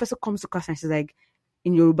 And this professor comes to class and she's like,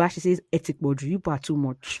 in Yoruba, she says, Etik Bodri, you are too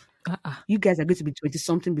much. You guys are going to be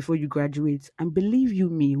 20-something before you graduate. And believe you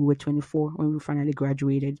me, we were 24 when we finally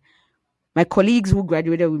graduated. My colleagues who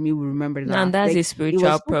graduated with me will remember that. And that's a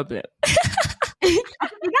spiritual problem.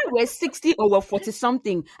 We're 60 or we're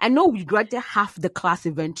 40-something. I know we graduated half the class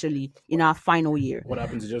eventually in our final year. What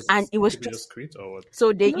happened to it was just quit or what?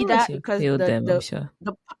 So they either, because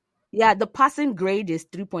the passing grade is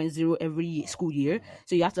 3.0 every school year.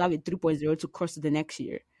 So you have to have a 3.0 to cross to the next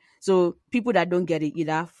year. So people that don't get it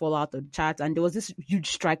either fall out of the chart. And there was this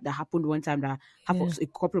huge strike that happened one time that a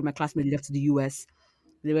couple of my classmates left to the US.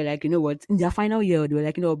 They were like, you know what, in their final year, they were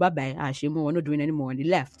like, bye-bye, Shemo, we're not doing anymore, and they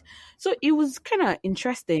left. So it was kind of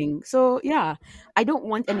interesting. So yeah, I don't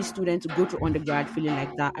want any student to go to undergrad feeling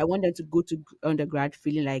like that. I want them to go to undergrad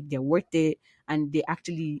feeling like they're worth it and they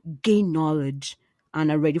actually gain knowledge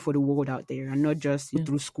and are ready for the world out there, and not just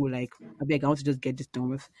through school like, I want to just get this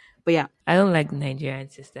done with. But yeah. I don't like the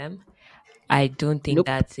Nigerian system. I don't think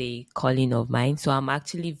that's a calling of mine. So I'm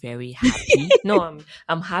actually very happy.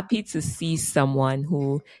 I'm happy to see someone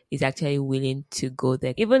who is actually willing to go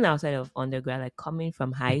there, even outside of undergrad, like coming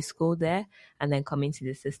from high school there and then coming to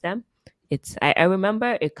the system. I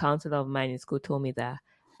remember a counselor of mine in school told me that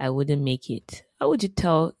I wouldn't make it. How would you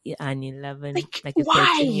tell an 11, like a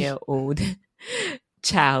 13-year-old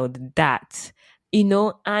child that?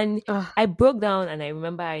 And I broke down and I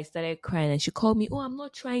remember I started crying and she called me, oh, I'm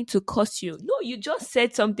not trying to curse you. No, you just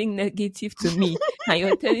said something negative to me and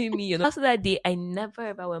you're telling me, After that day, I never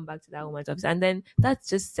ever went back to that woman's office. And then that's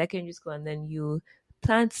just secondary school, and then you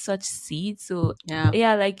plant such seeds. So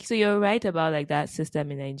so you're right about like that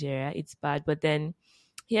system in Nigeria. It's bad. But then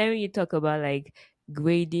hearing you talk about like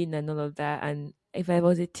grading and all of that, and if I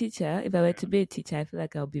were to be a teacher, I feel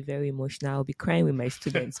like I'll be very emotional. I'll be crying with my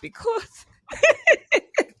students because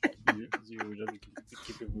you will just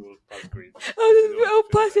keep people pass grades. I'll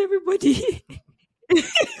pass everybody.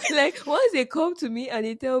 Like once they come to me and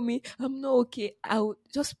they tell me I'm not okay, I'll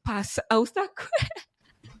just pass. I'll start crying.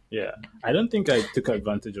 Yeah, I don't think I took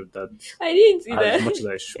advantage of that. I didn't either. As much as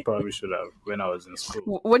I probably should have when I was in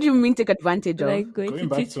school. What do you mean take advantage of? Like going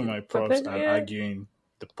back to my profs and arguing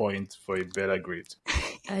the point for a better grade.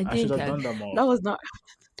 I should have done that more. That was not.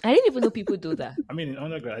 I didn't even know people do that. I mean, in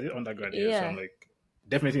undergrad, I did undergrad here, so I'm like,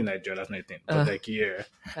 definitely in Nigeria, that's nothing. But like here,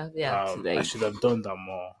 I should have done that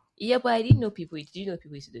more. Yeah, but I didn't know people. Did you know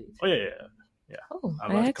people used to do it? Oh yeah. Oh,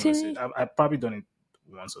 I've probably done it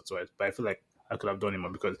once or twice, but I feel like I could have done it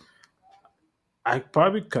more because I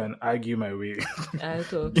probably can argue my way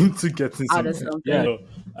into getting something. Yeah, so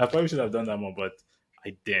I probably should have done that more, but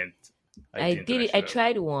I didn't. I did it. I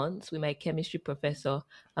tried once with my chemistry professor,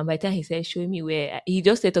 and by the time he said, "Show me where," he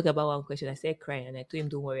just said, "Talk about one question." I said, "Crying," and I told him,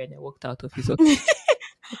 "Don't worry," and I walked out of his office.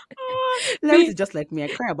 Larry is just like me. I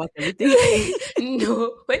cry about everything.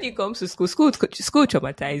 No, when it comes to school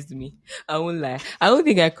traumatized me. I won't lie. I don't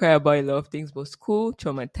think I cry about a lot of things, but school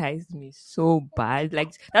traumatized me so bad.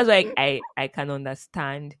 Like that's why I can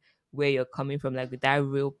understand where you're coming from, like with that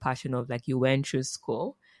real passion of like you went through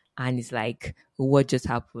school. And it's like, what just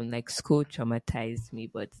happened? Like, school traumatized me,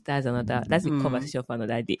 but that's a conversation for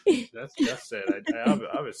another day. That's said. I have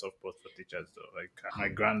a soft spot for teachers, though. Like, my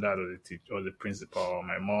granddad was the teacher, or the principal,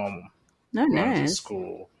 my mom runs the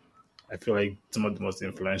school. I feel like some of the most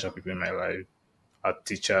influential people in my life are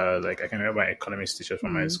teachers. Like, I can remember my economics teacher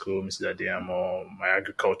from my school, Mrs. Adeyemo, my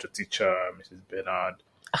agriculture teacher, Mrs. Bernard,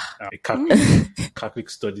 a Catholic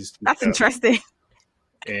studies teacher. That's interesting.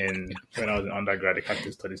 When I was in undergrad, the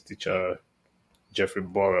Catholic studies teacher, Jeffrey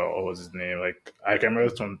Borrell, what was his name? Like, I can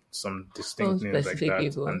remember some distinct names like that,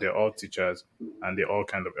 people. And they're all teachers, and they all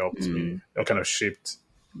kind of helped me. They all kind of shaped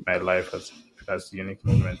my life as unique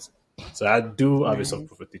moments. So I do have a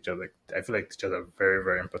soft for teachers. Like, I feel like teachers are very,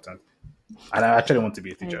 very important, and I actually want to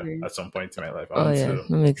be a teacher at some point in my life. That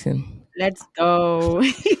makes sense. Let's go.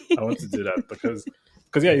 I want to do that because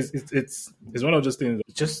it's one of those things.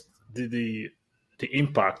 Just the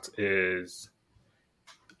impact it's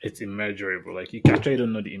immeasurable. Like, you actually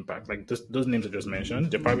don't know the impact. Like, those names I just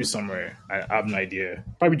mentioned, they're probably somewhere. I have no idea.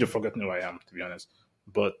 Probably just forgotten who I am, to be honest.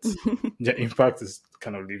 But the impact is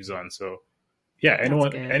kind of lives on. So yeah,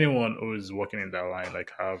 anyone who is working in that line,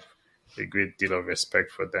 like, have a great deal of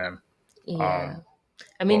respect for them. Yeah.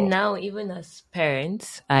 I mean, now even as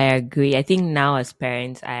parents, I agree. I think now as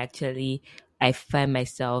parents, I find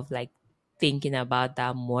myself like thinking about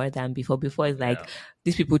that more than before. Before it's like,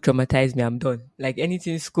 these people traumatize me, I'm done. Like,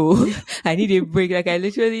 anything school, I need a break. Like, I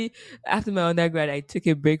literally, after my undergrad, I took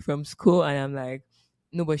a break from school, and I'm like,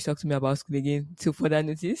 nobody talks to me about school again till further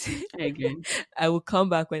notice. Again. I will come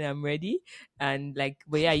back when I'm ready. And like,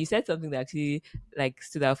 but yeah, you said something that actually like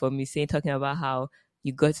stood out for me, talking about how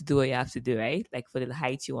you got to do what you have to do, right? Like, for the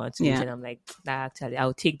height you want to reach. And I'm like,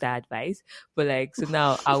 I'll take that advice. But like, so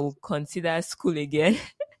now I will consider school again.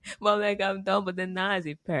 But I'm like, I'm done. But then now as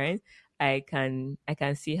a parent, I can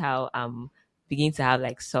see how I'm beginning to have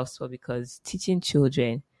like soft spot, because teaching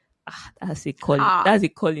children, that's a calling. That's a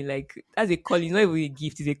calling. Like, that's a calling. It's not even a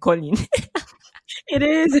gift, it's a calling. It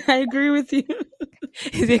is. I agree with you.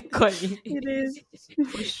 It's a calling. It is,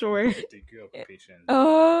 for sure.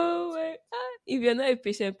 Oh my God. If you're not a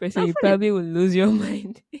patient person, you probably will lose your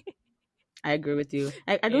mind. I agree with you.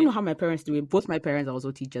 I don't know how my parents do it. Both my parents are also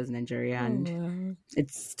teachers in Nigeria, and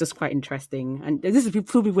it's just quite interesting. And this is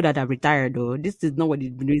two people that are retired, though. This is not what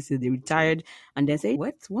they've been doing since they retired, and they say,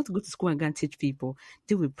 "What? Want to go to school and go and teach people?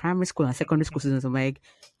 Deal with primary school and secondary school students." I'm like,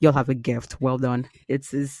 "You'll have a gift. Well done.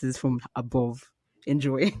 This is from above.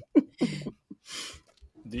 Enjoy."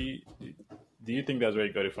 Do you think that's where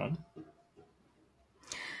you got it from?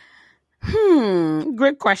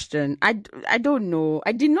 Great question. I don't know.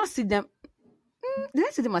 I did not see them. Did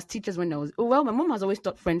I see them as teachers when I was... Well, my mom has always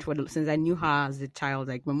taught French since I knew her as a child.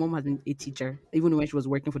 Like, my mom has been a teacher. Even when she was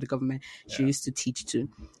working for the government, she used to teach too.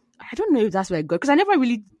 I don't know if that's where I got... Because I never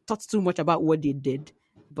really thought too much about what they did.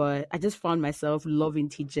 But I just found myself loving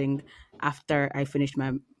teaching after I finished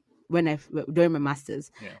during my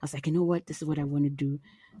master's. I was like, you know what? This is what I want to do.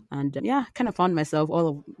 And kind of found myself,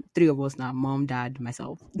 three of us now, mom, dad,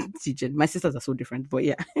 myself, teaching. My sisters are so different, but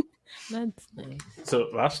yeah. That's nice. So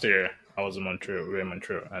last year I was in Montreal, we were in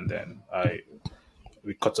Montreal, and then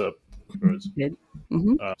we caught up.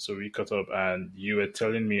 So we caught up, and you were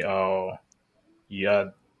telling me how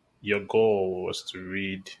your goal was to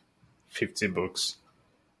read 50 books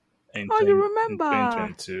in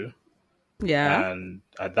 2022. Yeah. And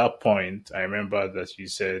at that point, I remember that you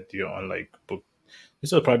said you're on like book.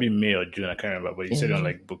 This was probably May or June, I can't remember, but you said you're on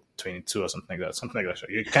like book 22 or something like that. Something like that.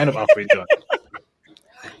 You're kind of halfway done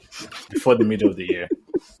before the middle of the year,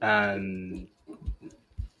 and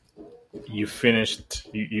you finished.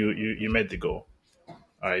 You met the goal.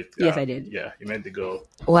 All right. Yes, I did. Yeah, you met the goal.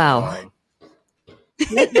 Wow.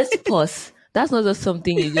 Let's pause. That's not just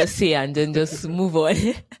something you just say and then just move on.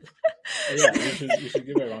 Yeah, we should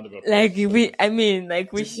give a round of applause. Like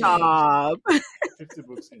we should. 50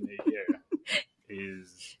 books in a year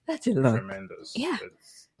is that's a lot. Tremendous. Yeah.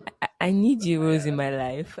 I need euros in my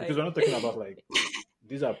life. Because we're not talking about like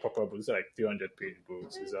these are proper books. These are like 300-page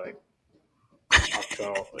books. These are like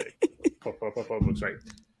actual like proper books, right?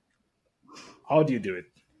 How do you do it?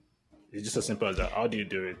 It's just as simple as that. How do you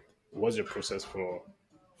do it? What's your process for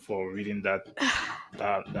reading that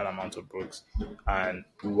amount of books, and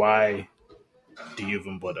why do you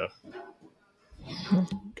even bother?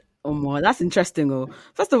 Oh, that's interesting. Oh,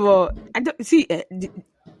 first of all, I don't see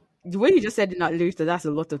the way you just said in that lyrics. That's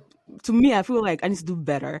a lot of. To me, I feel like I need to do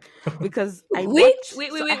better because I wait.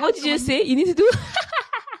 What did you say? You need to do.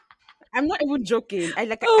 I'm not even joking.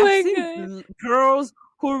 I've seen girls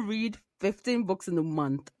who read 15 books in a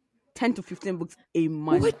month, 10 to 15 books a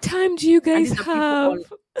month. What time do you guys have?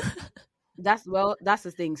 That's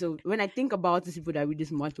the thing. So when I think about these people that read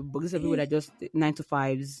this much of books, these are people that are just 9 to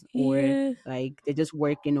 5s or like they just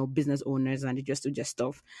work, business owners, and they just do just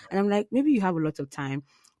stuff. And I'm like, maybe you have a lot of time.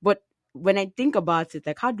 But when I think about it,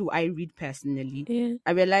 like, how do I read personally? Yeah.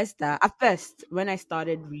 I realized that at first, when I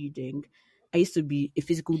started reading, I used to be a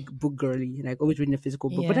physical book girly, like always reading a physical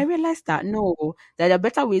book. But I realized that there are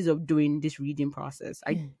better ways of doing this reading process.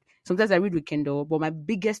 Sometimes I read with Kindle, but my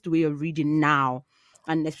biggest way of reading now,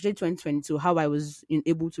 and especially 2022, how I was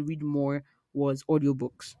able to read more was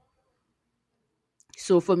audiobooks.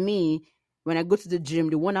 So for me, when I go to the gym,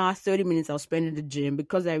 the 1 hour, 30 minutes I'll spend in the gym,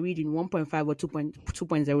 because I read in 1.5 or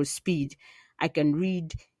 2.0 speed, I can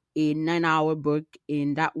read a 9-hour book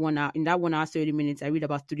in that 1 hour. In that 1 hour, 30 minutes, I read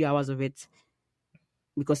about 3 hours of it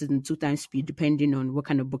because it's in 2 times speed, depending on what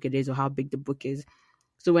kind of book it is or how big the book is.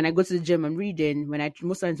 So when I go to the gym, I'm reading.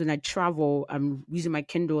 Most times when I travel, I'm using my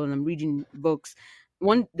Kindle and I'm reading books.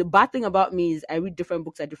 The bad thing about me is I read different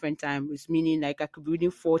books at different times, meaning like I could be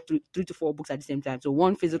reading 3 to 4 books at the same time. So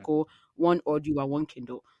one physical, one audio, and one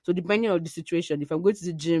Kindle. So depending on the situation, if I'm going to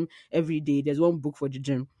the gym every day, there's one book for the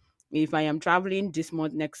gym. If I am traveling this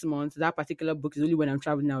month, next month, that particular book is only when I'm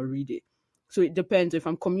traveling I'll read it. So it depends. If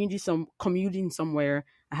I'm commuting somewhere,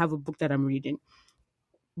 I have a book that I'm reading.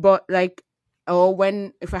 But like, or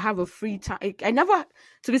if I have a free time, to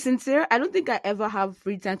be sincere, I don't think I ever have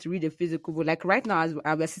free time to read a physical book. Like right now, as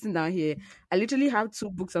I'm sitting down here, I literally have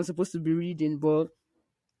 2 books I'm supposed to be reading, but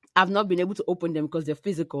I've not been able to open them because they're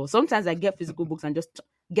physical. Sometimes I get physical books and just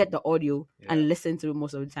get the audio and listen to it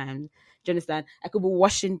most of the time. Do you understand? I could be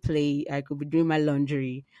washing play, I could be doing my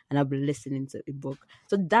laundry, and I'll be listening to a book.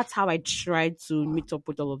 So that's how I try to meet up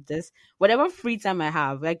with all of this. Whatever free time I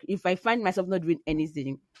have, like if I find myself not doing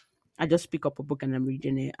anything, I just pick up a book and I'm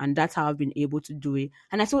reading it. And that's how I've been able to do it.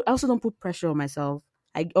 And I also don't put pressure on myself.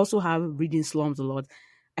 I also have reading slumps a lot.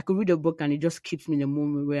 I could read a book and it just keeps me in a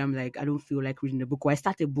moment where I'm like, I don't feel like reading the book. Or I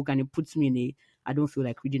start a book and it puts me in I don't feel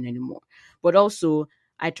like reading anymore. But also,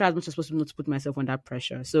 I try as much as possible not to put myself under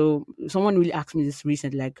pressure. So someone really asked me this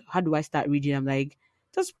recently, like, how do I start reading? I'm like,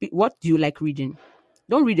 what do you like reading?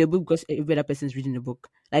 Don't read a book because every other person is reading a book.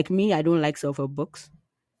 Like me, I don't like self-help books.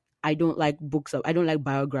 I don't like books. I don't like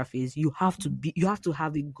biographies. You have to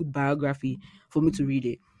have a good biography for me to read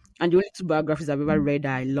it. And the only 2 biographies I've ever read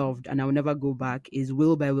that I loved and I will never go back is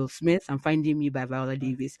Will by Will Smith and Finding Me by Viola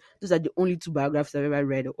Davis. Those are the only 2 biographies I've ever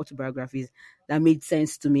read, or autobiographies, that made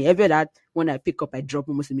sense to me. Every that when I pick up, I drop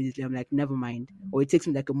almost immediately. I'm like, never mind. Or it takes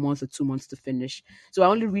me like a month or 2 months to finish. So I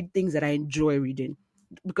only read things that I enjoy reading.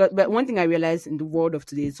 But one thing I realized in the world of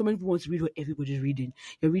today is so many people want to read what everybody's reading.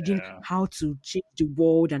 You're reading how to change the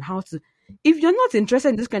world and how to. If you're not interested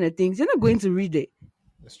in this kind of things, you're not going to read it.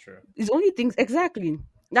 That's true. It's only things exactly.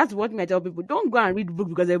 That's what I tell people. Don't go and read books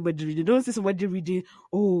because everybody's reading. Don't see somebody reading,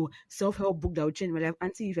 self-help book that will change my life.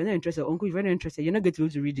 Auntie, if you're not interested, uncle, if you're not interested, you're not going to be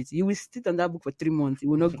able to read it. You will sit on that book for 3 months. It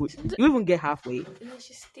will not go. You even get halfway. I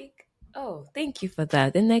should stick. Oh, thank you for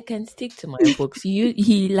that. Then I can stick to my books.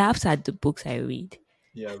 He laughs at the books I read.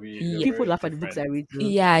 Yeah, people laugh at the books I read. Too.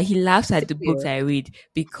 Yeah, he laughs at the books I read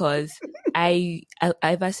because I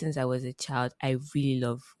ever since I was a child, I really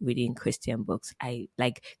love reading Christian books. I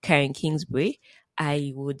like Karen Kingsbury.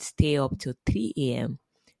 I would stay up till 3 a.m.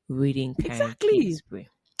 reading Karen Kingsbury.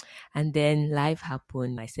 And then life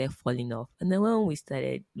happened, myself falling off. And then when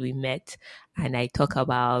we met and I talk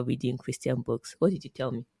about reading Christian books. What did you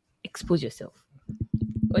tell me? Expose yourself.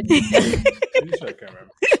 What did you tell me? I can't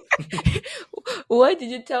remember. What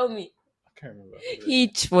did you tell me? I can't remember.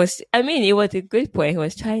 It was a good point. He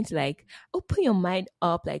was trying to like open your mind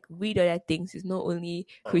up, like read other things. It's not only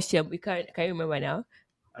Christian. Can you remember now?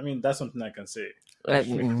 I mean, that's something I can say. Like,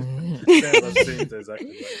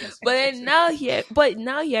 but then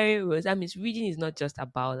now hearing Rose, I mean, reading is not just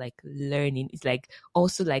about like learning. It's like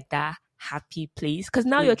also like that happy place. Because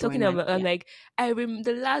now you're talking about, I'm like, I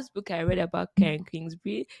remember the last book I read about Karen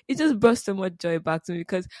Kingsbury. It just brought so much joy back to me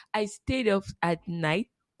because I stayed up at night.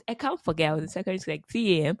 I can't forget. I was in secondary school, like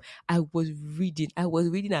 3 a.m. I was reading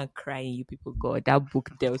and crying. You people, God, that book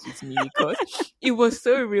dealt with me because it was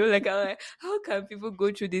so real. Like, I'm like, how can people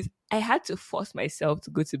go through this? I had to force myself to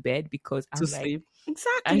go to bed because I'm like, sleep.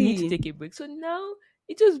 Exactly. I need to take a break. So now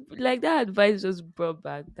it just like that advice just brought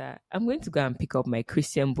back that I'm going to go and pick up my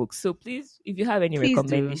Christian books. So please, if you have any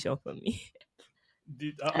recommendation for me,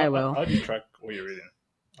 I will. How do you track what you're reading?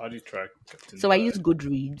 How do you track? So I use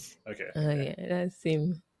Goodreads. Okay. Yeah, that's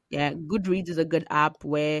same. Yeah, Goodreads is a good app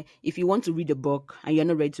where if you want to read a book and you're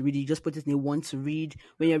not ready to read it, you just put it in a want to read.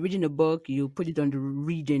 When you're reading a book, you put it on the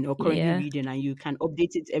reading or currently reading, and you can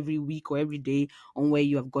update it every week or every day on where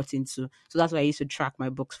you have gotten to. So that's why I used to track my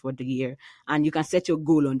books for the year. And you can set your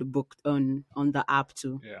goal on the book on the app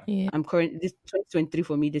too. Yeah. I'm currently this 2023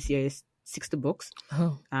 for me this year is 60 books.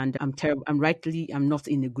 Oh. And I'm terrible. I'm not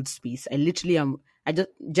in a good space. I just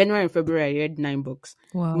January and February I read 9 books.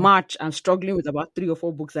 Wow. March I'm struggling with about 3 or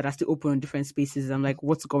 4 books that are still open on different spaces. I'm like,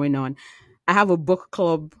 what's going on? I have a book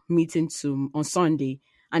club meeting on Sunday,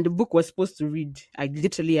 and the book was supposed to read. I'm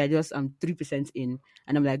 3% in,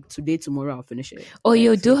 and I'm like, tomorrow I'll finish it. Oh,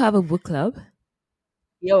 you do have a book club?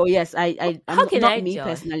 Yes, I'm not me join?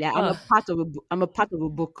 personally. I'm a part of a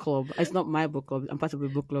book club. It's not my book club. I'm part of a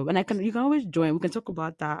book club, and you can always join. We can talk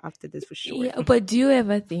about that after this for sure. Yeah, but do you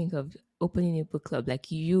ever think of opening a book club?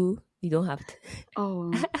 Like you don't have to.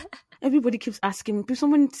 Oh, everybody keeps asking me.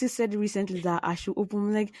 Someone said recently that I should open.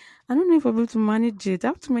 I'm like, I don't know if I'll be able to manage it. I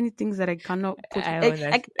have too many things that I cannot put.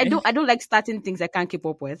 I don't like starting things I can't keep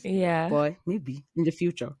up with. Yeah, but maybe in the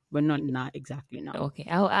future, but not now. Exactly now. Okay,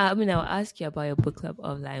 I'll ask you about your book club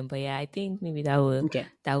offline. But yeah, I think maybe that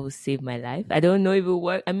will save my life. I don't know if it will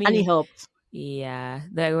work. I mean, and it helps. Yeah,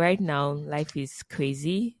 like right now, life is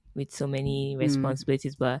crazy with so many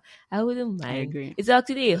responsibilities, but I wouldn't mind. I agree. It's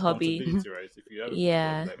actually a hobby. Right? If you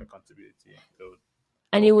have accountability,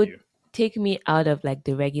 and it would take me out of like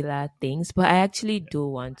the regular things, but I actually do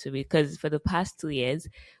want to, because for the past 2 years,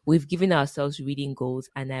 we've given ourselves reading goals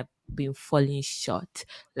and I've been falling short.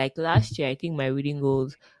 Like last year, I think my reading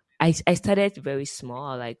goals, I started very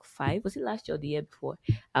small, like 5. Was it last year or the year before?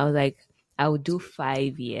 I was like, I would do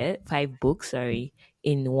 5 books,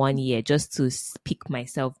 in 1 year just to pick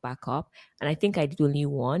myself back up. And I think I did only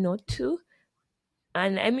 1 or 2.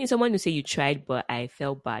 And I mean, someone would say you tried, but I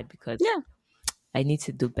felt bad because I need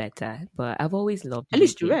to do better. But I've always loved At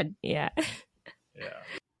least you read. Yeah.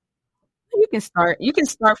 You can start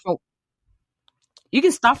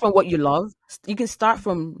from what you love. You can start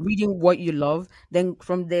from reading what you love. Then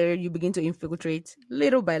from there, you begin to infiltrate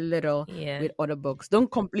little by little with other books. Don't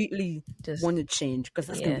completely just want to change, because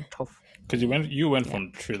that's going to be tough. Because you went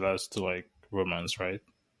from thrillers to like romance, right?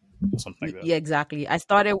 Or something like that. Yeah, exactly. I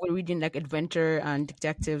started with reading like adventure and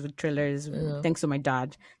detectives with thrillers, thanks to my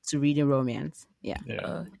dad, to reading romance.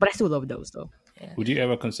 But I still love those though. Would you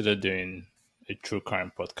ever consider doing a true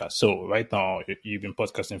crime podcast? So right now you've been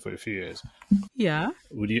podcasting for a few years. Yeah.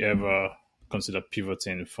 Would you ever consider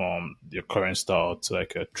pivoting from your current style to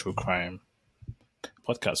like a true crime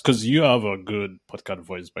podcast? Because you have a good podcast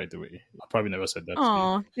voice, by the way. I probably never said that.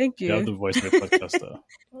 Oh, thank you. You have the voice of a podcaster.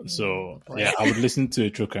 So I would listen to a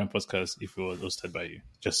true crime podcast if it was hosted by you.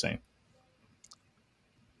 Just saying.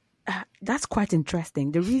 That's quite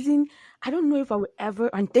interesting. The reason, I don't know if I would ever,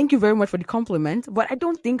 and thank you very much for the compliment, but I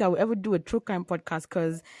don't think I would ever do a true crime podcast,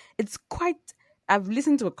 because it's quite, I've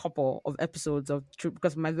listened to a couple of episodes of true,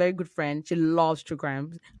 because my very good friend, she loves true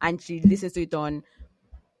crimes and she listens to it on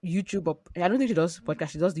YouTube. I don't think she does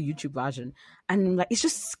podcast, she does the YouTube version, and like, it's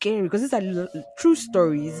just scary because these are true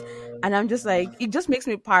stories, and I'm just like, it just makes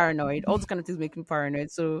me paranoid. All these kind of things make me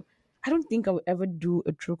paranoid. So I don't think I would ever do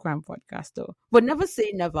a true crime podcast though. But never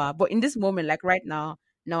say never. But in this moment, like right now,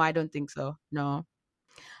 no, I don't think so. No.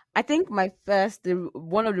 I think one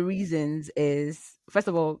of the reasons is, first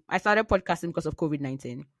of all, I started podcasting because of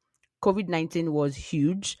COVID-19. COVID-19 was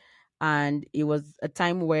huge, and it was a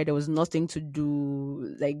time where there was nothing to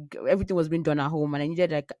do. Like everything was being done at home, and I needed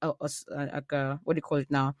like a what do you call it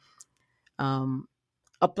now?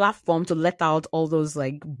 A platform to let out all those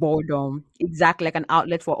like boredom, exactly, like an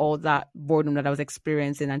outlet for all that boredom that I was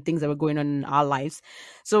experiencing and things that were going on in our lives.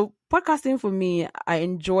 So podcasting for me, I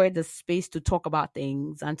enjoy the space to talk about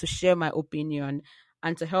things and to share my opinion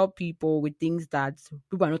and to help people with things that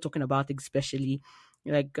people are not talking about, especially.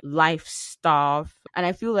 like life stuff. And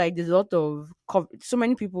I feel like there's a lot of so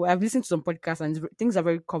many people. I've listened to some podcasts and things are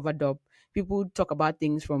very covered up. People talk about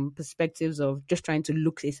things from perspectives of just trying to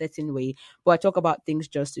look a certain way, but I talk about things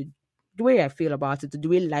just the way I feel about it, the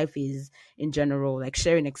way life is in general, like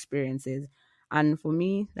sharing experiences. And for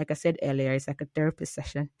me, like I said earlier, it's like a therapist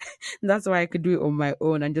session. That's why I could do it on my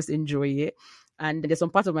own and just enjoy it. And there's some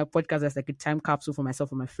part of my podcast that's like a time capsule for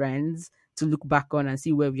myself and my friends to look back on and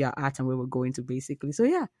see where we are at and where we're going to, basically. So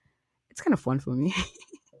yeah, it's kind of fun for me.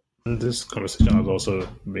 This conversation has also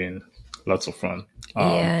been lots of fun.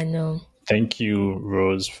 Yeah, I know. Thank you,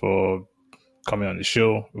 Rose, for coming on the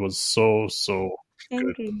show. It was so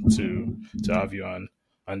good to have you on.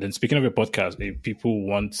 And then speaking of your podcast, if people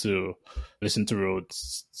want to listen to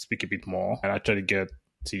Rose speak a bit more and actually get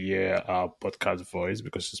to hear our podcast voice,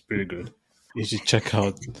 because it's pretty good, you should check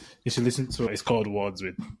out. You should listen to. It's called Words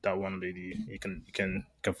with That One Lady. You can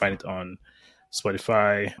find it on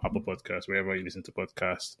Spotify, Apple Podcasts, wherever you listen to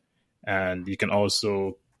podcasts, and you can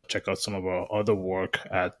also check out some of our other work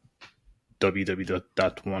at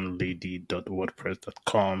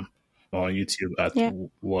www.thatonelady.wordpress.com or on YouTube at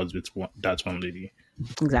Words with That One Lady.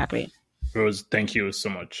 Exactly. Rose, thank you so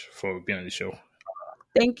much for being on the show.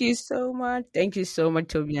 Thank you so much. Thank you so much,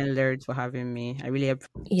 Toby and Laird, for having me. I really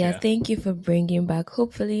appreciate it. Yeah, thank you for bringing back,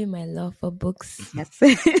 hopefully, my love for books. Yes.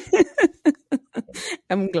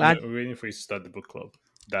 I'm glad. We're waiting for you to start the book club.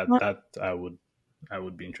 That I would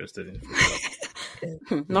be interested in.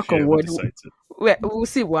 Knock on wood. We'll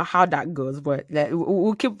see how that goes, but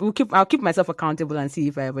I'll keep myself accountable and see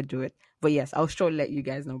if I ever do it. But yes, I'll sure let you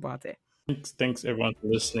guys know about it. Thanks everyone for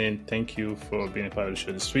listening. Thank you for being a part of the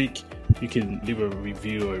show this week. You can leave a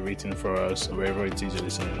review or a rating for us wherever it is you're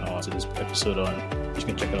listening to this episode on. You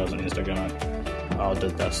can check it out on Instagram. How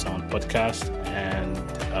Does That Sound Podcast, and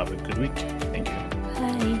have a good week. Thank you.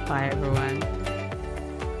 Bye. Bye everyone.